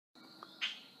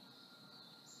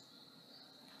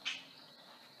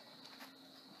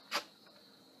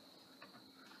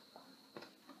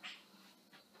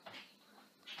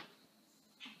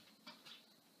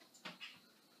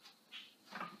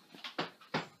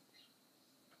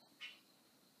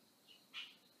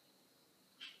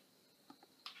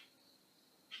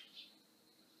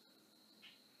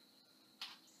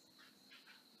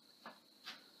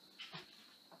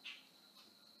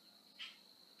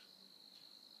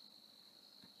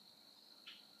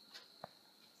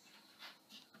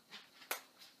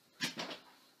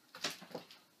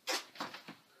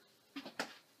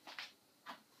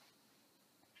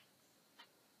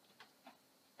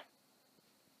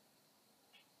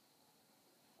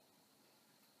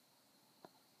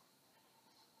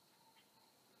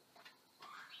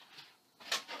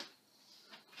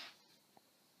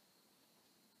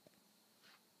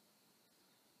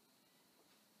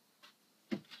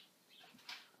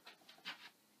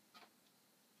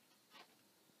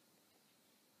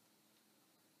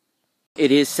It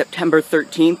is September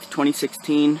 13th,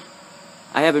 2016.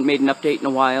 I haven't made an update in a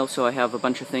while, so I have a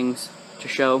bunch of things to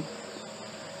show.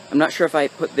 I'm not sure if I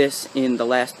put this in the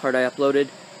last part I uploaded,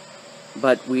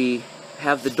 but we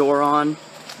have the door on,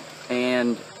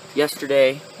 and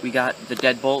yesterday we got the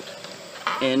deadbolt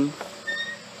in.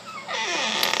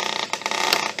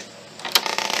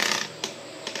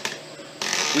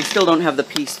 We still don't have the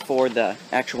piece for the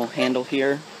actual handle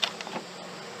here,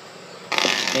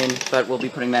 but we'll be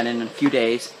putting that in a few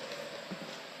days.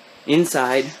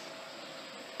 Inside,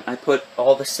 I put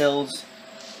all the sills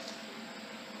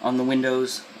on the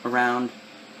windows around,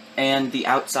 and the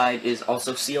outside is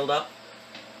also sealed up.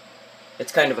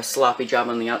 It's kind of a sloppy job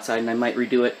on the outside, and I might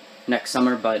redo it next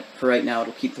summer, but for right now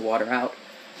it'll keep the water out.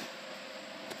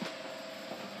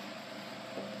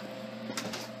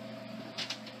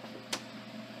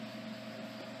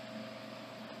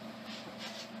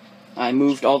 I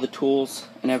moved all the tools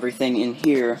and everything in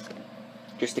here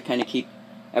just to kind of keep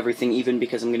everything even,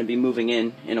 because I'm going to be moving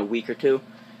in a week or two.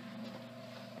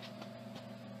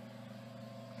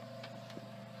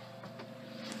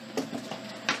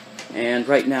 And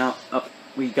right now,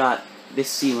 we got this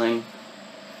ceiling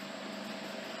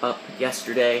up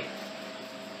yesterday,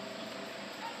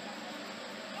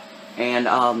 and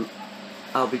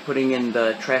I'll be putting in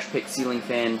the trash pick ceiling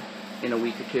fan in a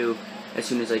week or two as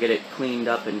soon as I get it cleaned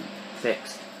up and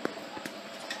fixed.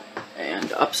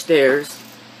 And upstairs,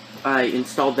 I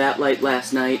installed that light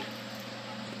last night.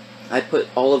 I put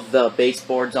all of the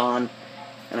baseboards on,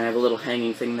 and I have a little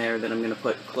hanging thing there that I'm going to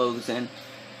put clothes in.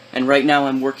 And right now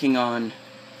I'm working on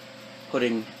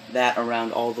putting that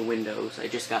around all the windows. I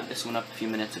just got this one up a few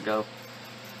minutes ago.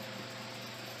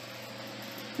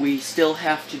 We still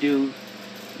have to do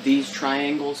these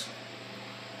triangles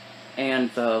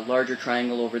and the larger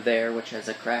triangle over there, which has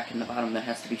a crack in the bottom that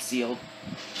has to be sealed.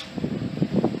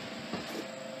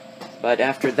 But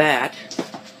after that,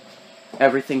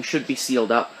 everything should be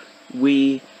sealed up.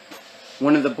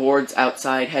 One of the boards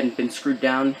outside hadn't been screwed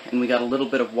down, and we got a little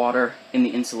bit of water in the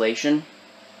insulation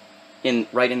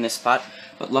right in this spot.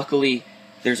 But luckily,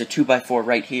 there's a 2x4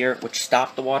 right here, which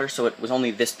stopped the water, so it was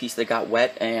only this piece that got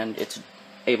wet, and it's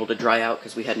able to dry out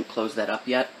because we hadn't closed that up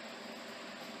yet.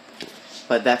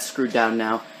 But that's screwed down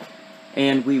now,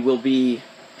 and we will be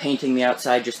painting the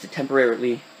outside just to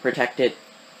temporarily protect it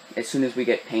as soon as we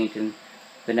get paint in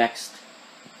the next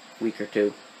week or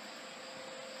two.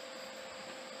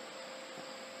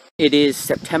 It is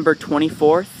September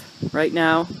 24th right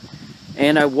now,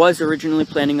 and I was originally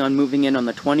planning on moving in on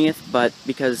the 20th, but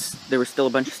because there was still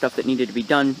a bunch of stuff that needed to be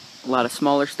done, a lot of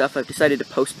smaller stuff, I've decided to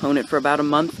postpone it for about a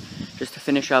month, just to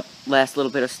finish up last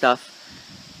little bit of stuff.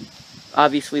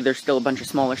 Obviously there's still a bunch of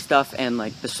smaller stuff, and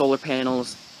like the solar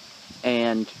panels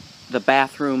and the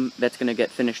bathroom that's going to get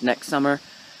finished next summer,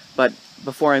 but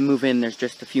before I move in there's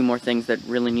just a few more things that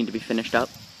really need to be finished up.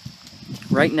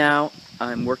 Right now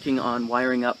I'm working on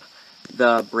wiring up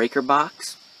the breaker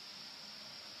box,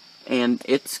 and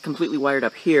it's completely wired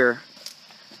up here,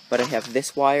 but I have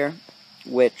this wire,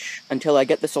 which until I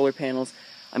get the solar panels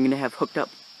I'm going to have hooked up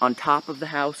on top of the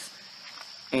house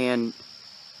and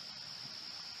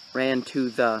ran to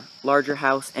the larger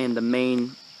house and the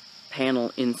main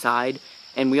panel inside,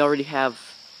 and we already have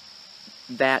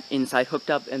that inside hooked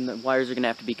up, and the wires are going to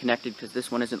have to be connected because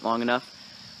this one isn't long enough,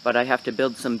 but I have to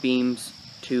build some beams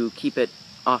to keep it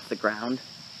off the ground.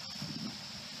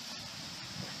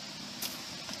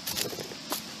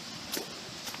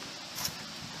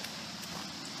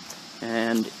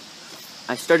 And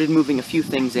I started moving a few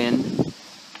things in.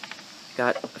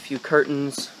 Got a few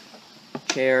curtains,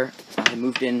 chair, I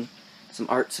moved in some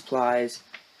art supplies,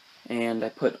 and I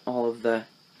put all of that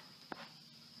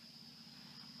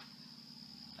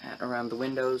around the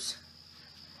windows.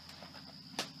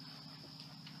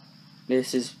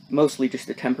 This is mostly just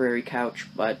a temporary couch,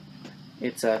 but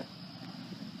it's a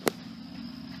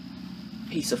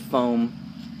piece of foam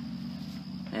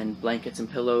and blankets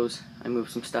and pillows. I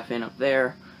moved some stuff in up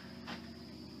there.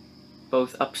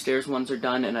 Both upstairs ones are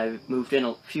done, and I've moved in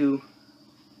a few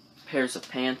pairs of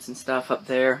pants and stuff up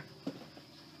there.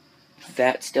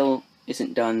 That still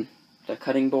isn't done, the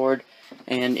cutting board.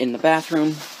 And in the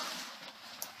bathroom,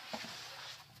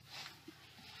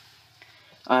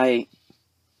 I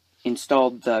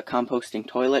installed the composting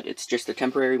toilet. It's just a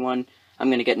temporary one. I'm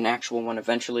going to get an actual one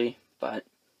eventually, but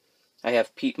I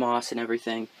have peat moss and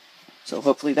everything, so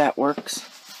hopefully that works.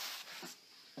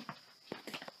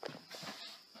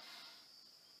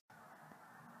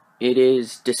 It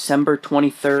is December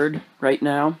 23rd right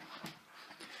now,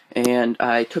 and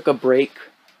I took a break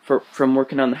from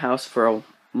working on the house for a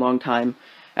long time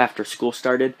after school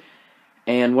started,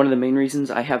 and one of the main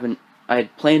reasons I haven't I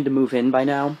had planned to move in by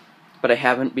now, but I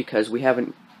haven't because we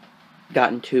haven't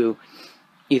gotten to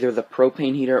either the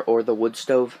propane heater or the wood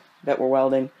stove that we're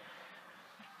welding.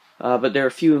 But there are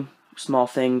a few small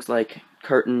things like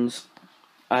curtains.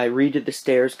 I redid the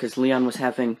stairs because Leon was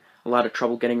having a lot of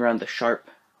trouble getting around the sharp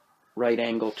right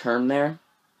angle turn there.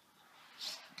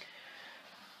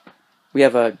 We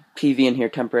have a TV in here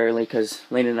temporarily because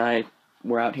Lane and I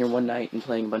were out here one night and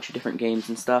playing a bunch of different games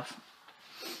and stuff.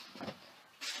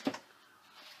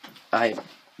 I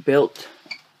built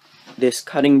this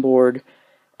cutting board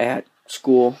at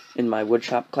school in my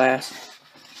woodshop class,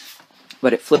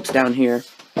 but it flips down here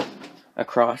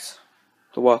across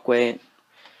the walkway.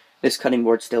 This cutting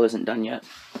board still isn't done yet.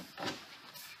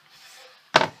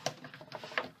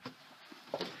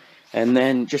 And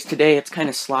then just today it's kind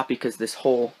of sloppy because this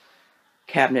whole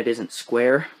cabinet isn't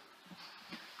square,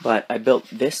 but I built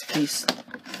this piece.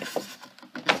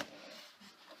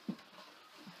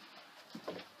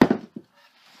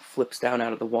 Flips down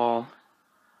out of the wall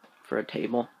for a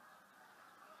table.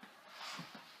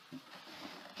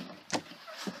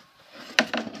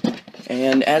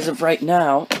 And as of right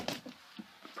now,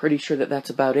 pretty sure that that's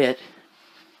about it.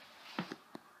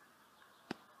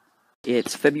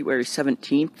 It's February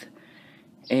 17th,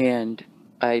 and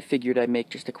I figured I'd make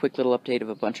just a quick little update of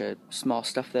a bunch of small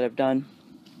stuff that I've done.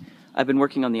 I've been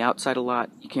working on the outside a lot.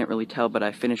 You can't really tell, but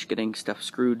I finished getting stuff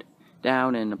screwed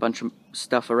down and a bunch of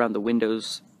stuff around the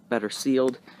windows that are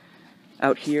sealed.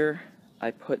 Out here,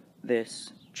 I put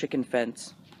this chicken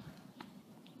fence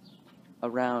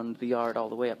around the yard all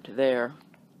the way up to there,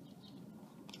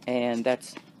 and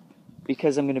that's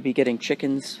because I'm going to be getting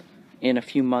chickens in a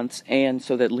few months, and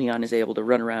so that Leon is able to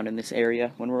run around in this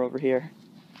area when we're over here.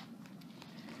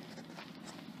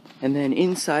 And then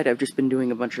inside, I've just been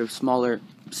doing a bunch of smaller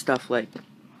stuff, like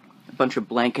a bunch of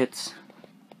blankets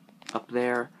up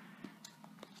there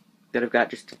that I've got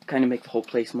just to kind of make the whole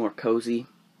place more cozy.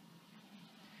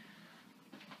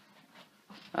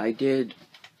 I did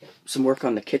some work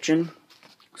on the kitchen.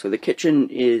 So the kitchen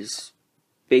is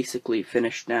basically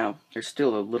finished now. There's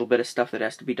still a little bit of stuff that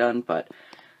has to be done, but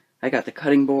I got the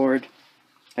cutting board.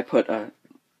 I put a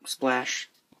splash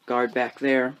guard back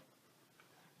there.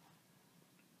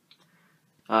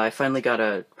 I finally got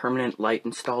a permanent light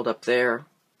installed up there.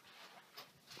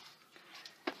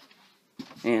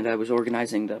 And I was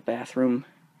organizing the bathroom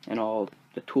and all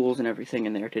the tools and everything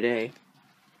in there today.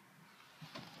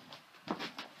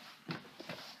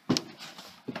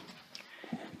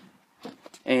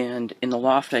 And in the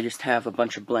loft, I just have a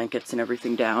bunch of blankets and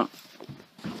everything down.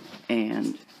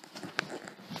 And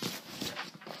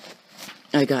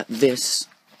I got this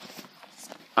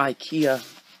IKEA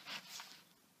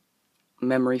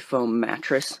memory foam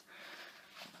mattress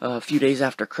a few days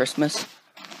after Christmas.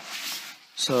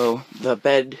 So the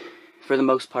bed, for the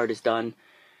most part, is done.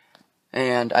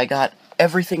 And I got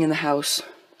everything in the house,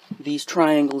 these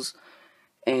triangles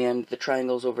and the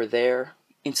triangles over there,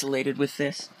 insulated with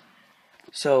this.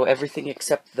 So everything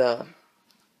except the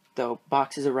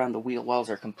boxes around the wheel wells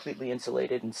are completely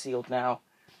insulated and sealed now.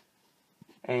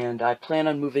 And I plan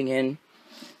on moving in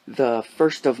the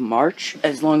 1st of March,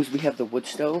 as long as we have the wood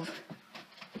stove.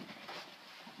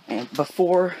 And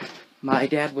before, my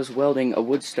dad was welding a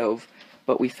wood stove,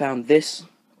 but we found this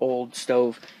old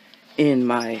stove in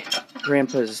my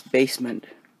grandpa's basement.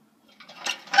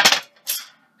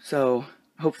 So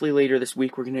hopefully later this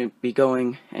week we're going to be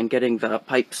going and getting the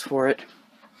pipes for it.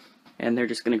 And they're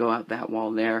just going to go out that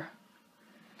wall there.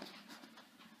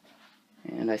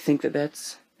 And I think that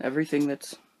that's everything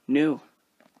that's new.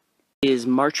 It is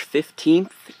March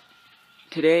 15th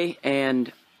today,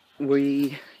 and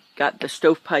we got the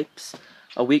stovepipes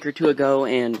a week or two ago,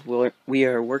 and we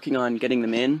are working on getting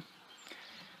them in.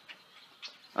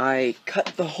 I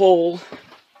cut the hole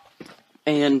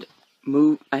and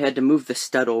I had to move the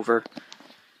stud over.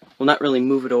 Well, not really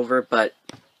move it over, but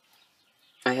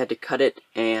I had to cut it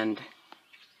and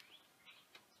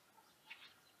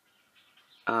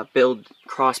build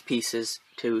cross pieces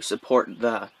to support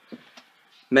the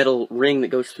metal ring that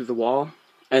goes through the wall.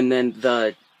 And then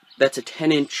that's a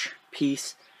 10-inch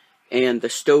piece, and the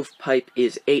stovepipe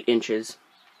is 8 inches.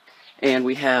 And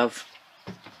we have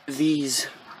these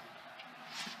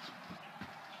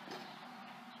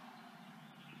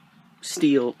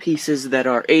steel pieces that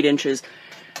are 8 inches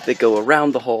that go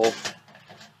around the hole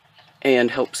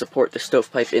and help support the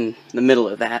stovepipe in the middle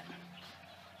of that.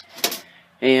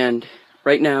 And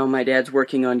right now my dad's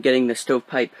working on getting the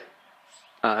stovepipe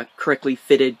correctly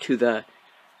fitted to the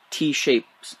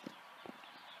T-shapes,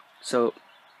 so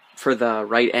for the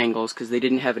right angles, because they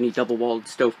didn't have any double-walled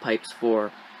stovepipes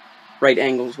for right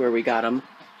angles where we got them.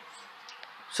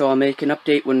 So I'll make an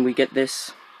update when we get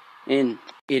this in.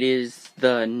 It is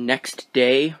the next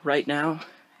day right now,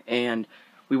 and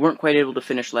we weren't quite able to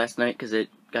finish last night because it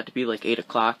got to be like 8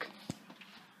 o'clock.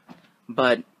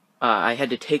 But I had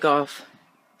to take off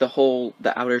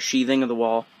the outer sheathing of the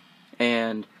wall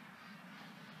and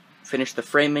finish the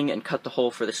framing and cut the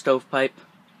hole for the stovepipe.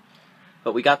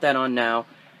 But we got that on now,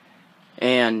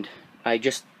 and I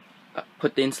just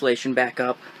put the insulation back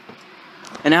up.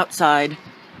 And outside,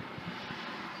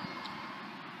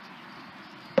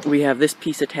 we have this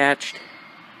piece attached,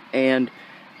 and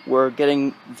we're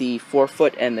getting the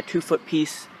 4-foot and the 2-foot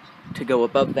piece to go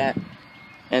above that,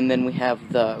 and then we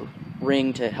have the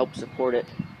ring to help support it.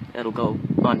 That'll go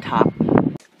on top.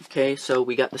 Okay, so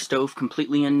we got the stove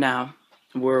completely in now.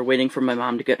 We're waiting for my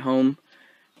mom to get home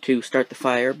to start the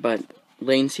fire, but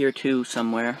Lane's here too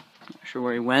somewhere. Not sure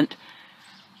where he went.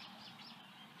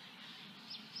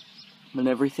 But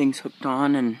everything's hooked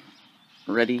on and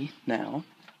ready now.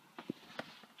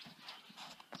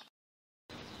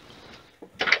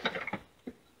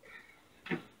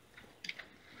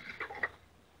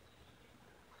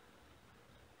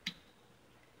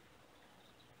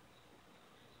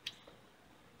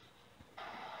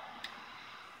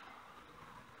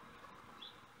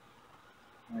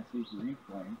 I see green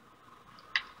flame.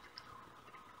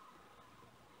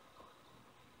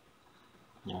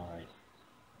 Alright.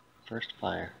 First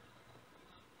fire.